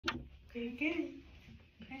Okay.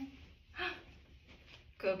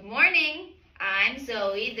 Good morning. I'm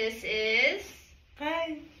Zoe. This is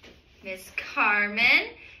Hi. Miss Carmen,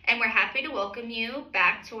 and we're happy to welcome you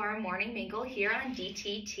back to our morning mingle here on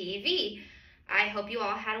DTTV. I hope you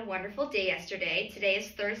all had a wonderful day yesterday. Today is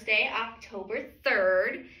Thursday, October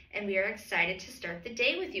 3rd, and we are excited to start the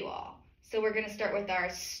day with you all. So we're going to start with our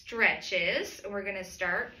stretches. We're going to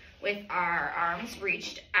start with our arms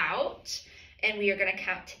reached out, and we are going to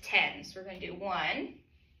count to 10. So we're going to do 1,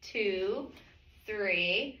 2,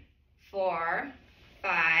 3, 4,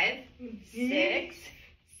 5, 6,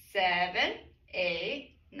 7,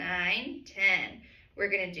 8, 9, 10. We're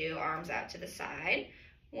going to do arms out to the side.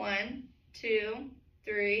 1, 2,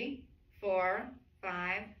 3, 4,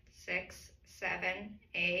 5, 6, 7,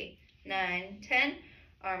 8, 9, 10.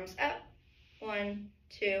 Arms up. 1,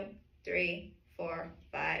 2, 3, 4,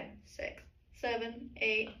 5, 6, 7,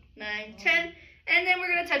 8, 9, 10. And then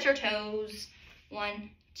we're going to touch our toes.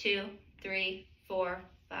 1, 2, 3, 4,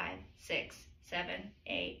 5, 6, 7,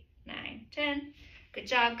 8, 9, 10. Good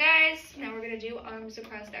job, guys. Now we're going to do arms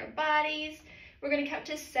across our bodies. We're going to count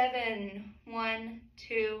to 7. 1,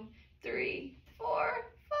 2, 3, 4,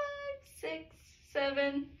 5, 6,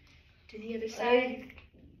 7. To the other side.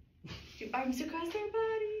 Do arms across our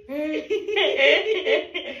bodies. 1,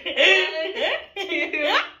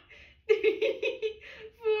 2, 3,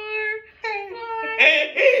 4, 5,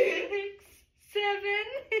 6, 7.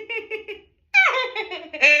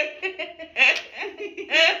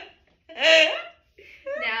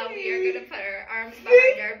 Now we are going to put our arms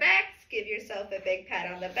behind our backs. Give yourself a big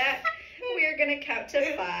pat on the back. We are going to count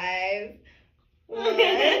to 5. 1, 2,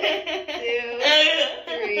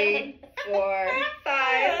 3, 4, 5.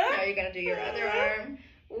 Now you're going to do your other arm.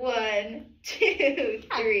 1, 2,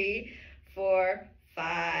 3, 4,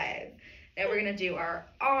 5. Now we're going to do our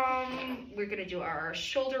we're going to do our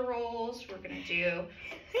shoulder rolls. We're going to do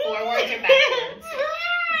forwards or backwards.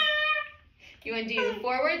 You want to do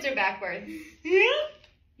forwards or backwards? Yeah.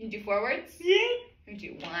 You do forwards? Yeah. We're going to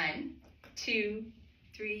do 1, 2,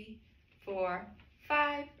 3, 4,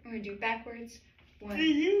 5. We're going to do backwards. 1,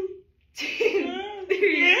 2,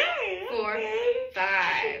 3, 4,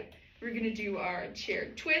 5. We're going to do our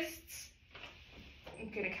chair twists. I'm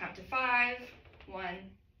going to count to 5.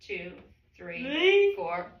 1, 2, 3,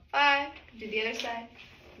 4, 5. Do the other side.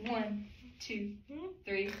 1, 2,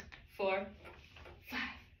 3, 4, 5.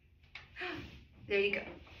 There you go.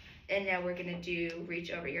 And now we're going to do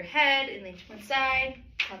reach over your head and lean to one side.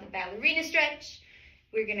 Called the ballerina stretch.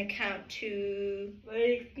 We're going to count to,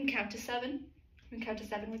 you can count to 7. You can count to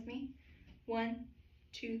 7 with me. 1,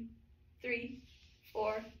 2, 3,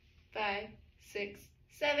 4, 5, 6,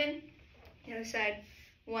 7. The other side.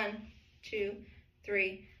 1, 2,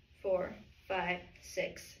 3, 4, 5,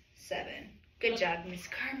 6, 7. Good job, Miss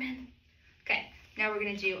Carmen. Okay, now we're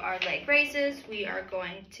going to do our leg raises. We are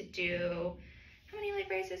going to do, how many leg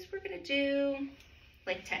raises? We're going to do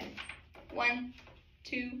like 10. 1,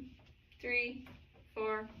 2, 3,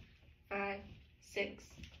 4, 5, 6,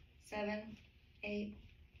 7, 8,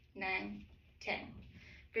 9, 10.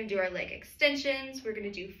 We're going to do our leg extensions. We're going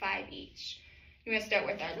to do 5 each. You want to start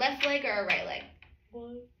with our left leg or our right leg?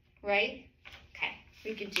 Right? Okay.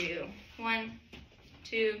 We could do 1,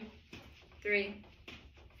 2, 3,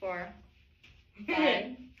 4,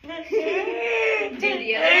 5. Do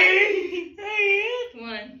the other leg.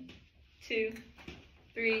 1, 2,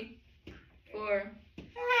 3, 4, 5.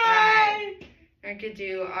 We're going to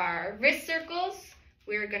do our wrist circles.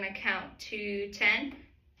 We're going to count to 10.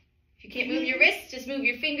 If you can't move your wrists, just move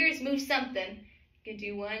your fingers, move something. You can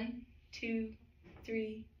do 1, 2,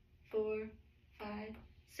 3, 4, 5,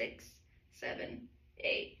 6, 7,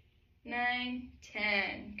 8, 9,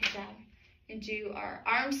 10. Good job. And do our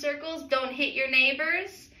arm circles. Don't hit your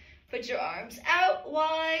neighbors. Put your arms out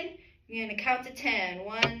wide. You're going to count to 10.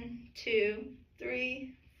 1, 2,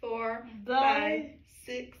 3, 4, 5,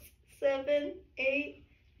 6, 7, 8,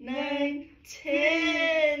 9,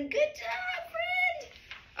 10. Good job,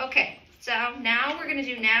 friend. Okay, so now we're going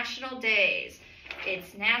to do national days.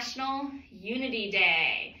 It's National Unity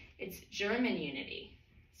Day. It's German unity.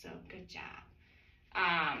 So good job.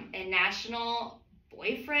 And National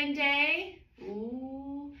Boyfriend Day.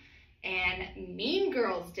 Ooh. And Mean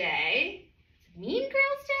Girls Day. Mean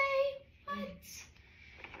Girls Day? What?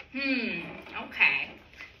 Okay.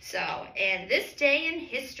 So, and this day in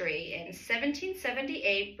history, in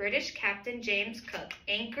 1778, British Captain James Cook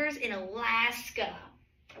anchors in Alaska.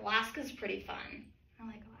 Alaska's pretty fun. I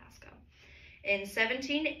like Alaska. In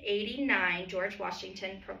 1789, George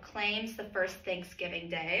Washington proclaims the first Thanksgiving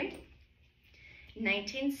Day.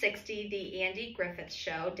 1960, The Andy Griffith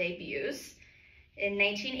Show debuts. In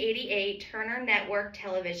 1988, Turner Network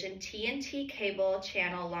Television TNT cable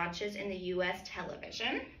channel launches in the U.S.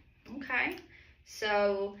 television. Okay.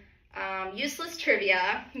 So, useless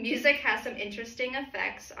trivia. Music has some interesting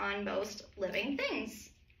effects on most living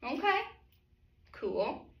things. Okay.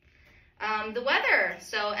 Cool. The weather.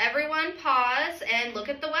 So everyone pause and look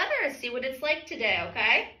at the weather. See what it's like today,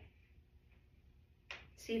 okay?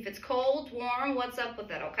 See if it's cold, warm, what's up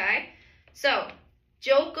with it, okay? So,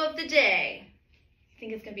 joke of the day.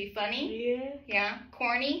 Think it's going to be funny? Yeah. Yeah?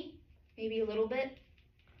 Corny? Maybe a little bit?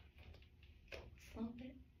 Just a little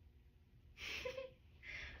bit.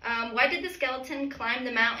 Why did the skeleton climb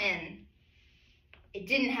the mountain? It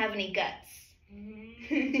didn't have any guts.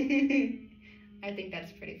 I think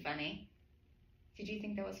that's pretty funny. Did you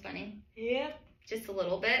think that was funny? Yeah. Just a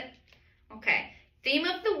little bit? Okay. Theme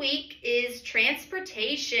of the week is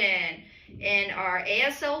transportation. And our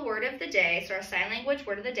ASL word of the day, so our sign language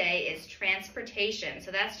word of the day is transportation. So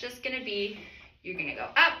that's just going to be, you're going to go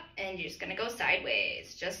up and you're just going to go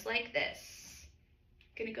sideways, just like this.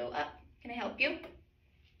 Going to go up. Can I help you?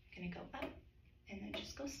 Going to go up and then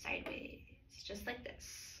just go sideways, just like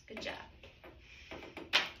this. Good job.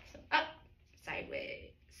 So up,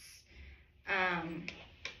 sideways.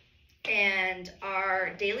 And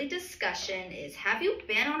our daily discussion is, have you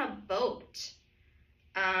been on a boat?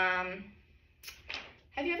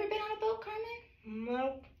 Have you ever been on a boat, Carmen?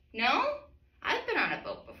 No. No? I've been on a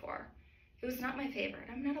boat before. It was not my favorite.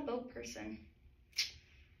 I'm not a boat person.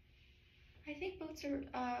 I think boats are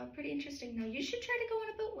pretty interesting, though. You should try to go on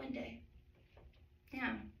a boat one day.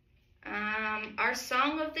 Yeah. Our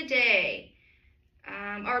song of the day.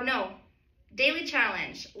 Daily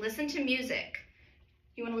challenge. Listen to music.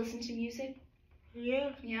 You want to listen to music?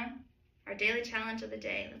 Yeah. Yeah? Our daily challenge of the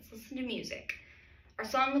day. Let's listen to music. Our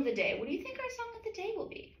song of the day. What do you think our song of the day will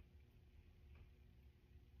be?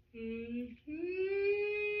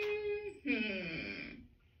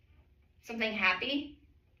 Something happy?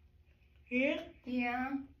 Yeah.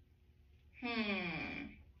 Yeah.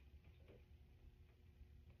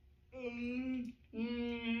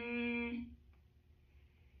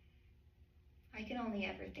 I can only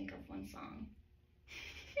ever think of one song.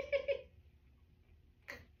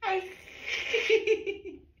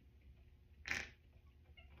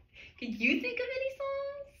 Could you think of any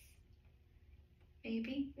songs?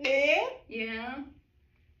 Maybe? Yeah. Yeah.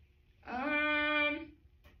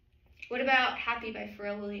 What about Happy by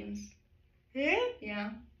Pharrell Williams? Yeah.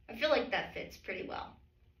 Yeah. I feel like that fits pretty well.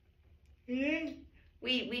 Yeah.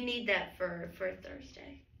 We need that for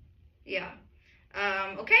Thursday. Yeah.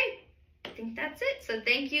 Okay. I think that's it. So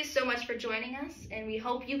thank you so much for joining us, and we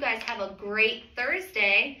hope you guys have a great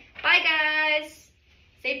Thursday. Bye, guys.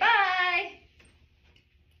 Say bye.